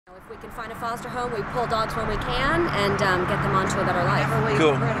we can find a foster home, we pull dogs when we can and get them onto a better life.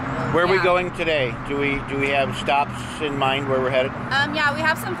 Cool. Where are we going today? Do we have stops in mind where we're headed? Yeah, we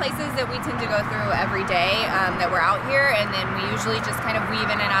have some places that we tend to go through every day that we're out here, and then we usually just kind of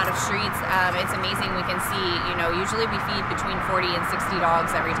weave in and out of streets. It's amazing. We can see, you know, usually we feed between 40 and 60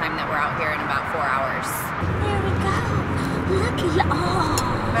 dogs every time that we're out here in about 4 hours. There we go. Look at you. Oh.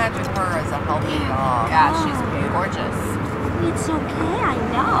 Imagine her as a healthy dog. Yeah, she's gorgeous. It's okay, I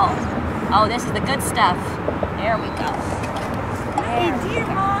know. Oh, this is the good stuff. There we go. Hey, dear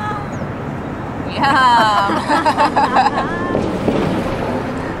Mom. Yeah.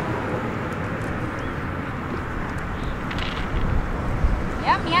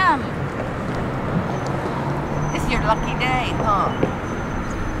 Yum, yum. This is your lucky day, huh?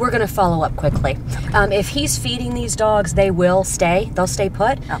 We're going to follow up quickly. If he's feeding these dogs, they will stay. They'll stay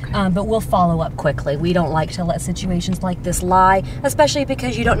put. Okay. But we'll follow up quickly. We don't like to let situations like this lie, especially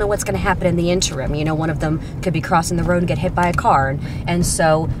because you don't know what's going to happen in the interim. You know, one of them could be crossing the road and get hit by a car. And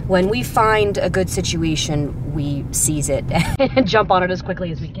so when we find a good situation, we seize it and jump on it as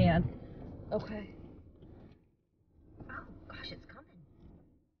quickly as we can. Okay. Oh, gosh, it's coming.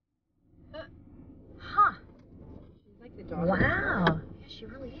 Huh. Like the dog. Wow. She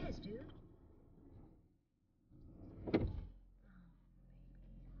really is, dude.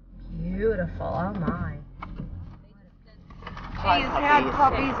 Beautiful, oh my. She's had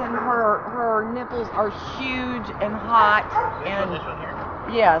puppies and her nipples are huge and hot and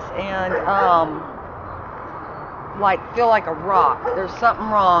yes, and like feel like a rock. There's something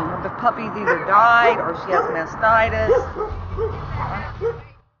wrong. The puppy's either died or she has mastitis.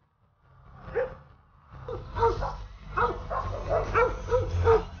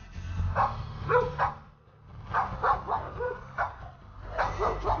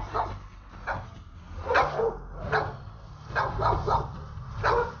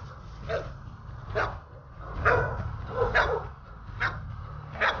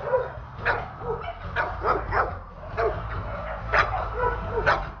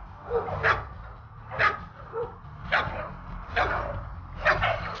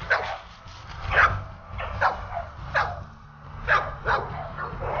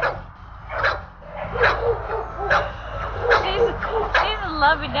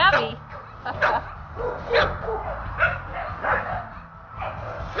 Lovey-dovey.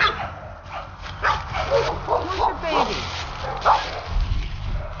 Where's your baby?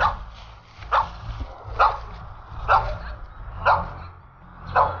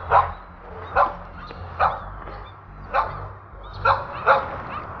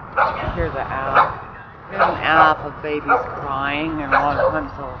 Here's an app. There's an app of babies crying, and a lot of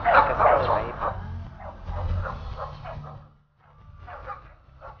times they'll take a baby.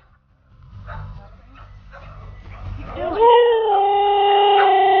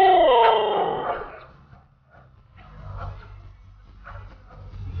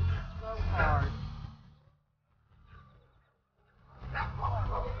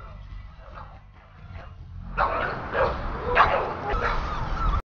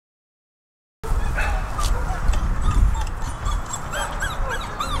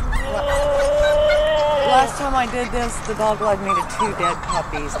 Last time I did this, the dog led me to 2 dead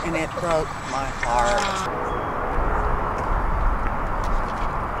puppies, and it broke my heart.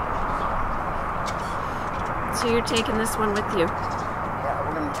 So you're taking this one with you? Yeah,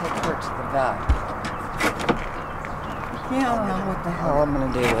 we're going to take her to the vet. Yeah, I don't know what the hell I'm going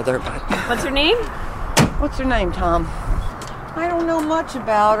to do with her, but... What's her name? What's her name, Tom? I don't know much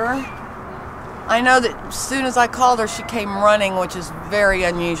about her. I know that as soon as I called her, she came running, which is very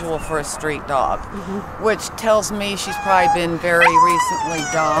unusual for a street dog, which tells me she's probably been very recently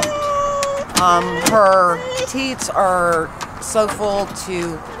dumped. Her teets are so full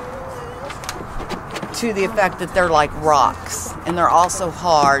to the effect that they're like rocks, and they're also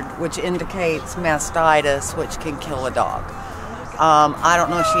hard, which indicates mastitis, which can kill a dog. I don't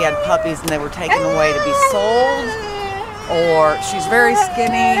know if she had puppies and they were taken away to be sold, or she's very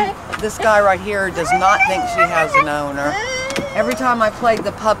skinny. This guy right here does not think she has an owner. Every time I played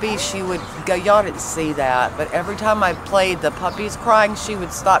the puppies, she would go, y'all didn't see that, but every time I played the puppies crying, she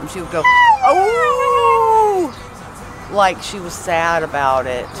would stop and she would go, oh, like she was sad about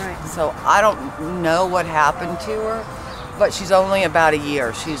it. Right. So I don't know what happened to her, but she's only about a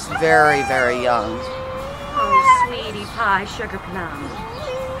year. She's very, very young. Oh, sweetie pie, sugar plum.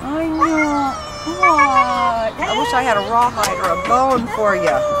 I know. What? I wish I had a rawhide or a bone for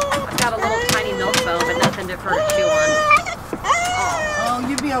you. I've got a little tiny milk bone, but nothing for her to chew on. Oh,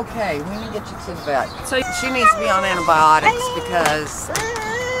 you'd be okay. We need to get you to the vet. So she needs to be on antibiotics because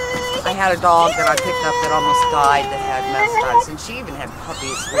I had a dog that I picked up that almost died that had mastitis, and she even had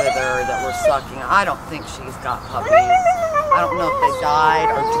puppies with her that were sucking. I don't think she's got puppies. I don't know if they died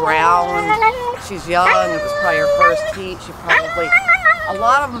or drowned. She's young. It was probably her first heat. She probably, a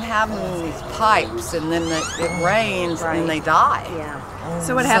lot of them have them in these pipes, and then it rains and they die. Yeah.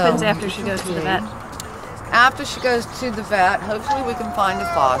 So what happens after she goes to the vet? After she goes to the vet, hopefully we can find a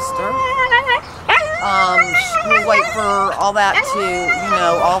foster. We'll wait for all that to,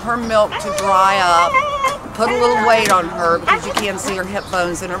 all her milk to dry up, put a little weight on her because you can't see her hip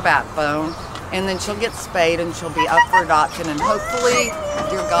bones and her backbone, and then she'll get spayed and she'll be up for adoption, and hopefully,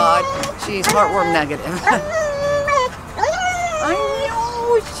 dear God, she's heartworm negative. I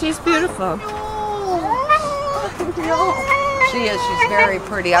know, she's beautiful. She is, she's very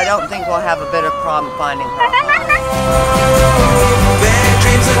pretty. I don't think we'll have a bit of problem finding her.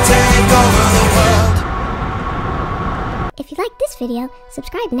 If you like this video,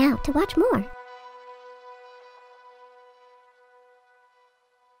 subscribe now to watch more.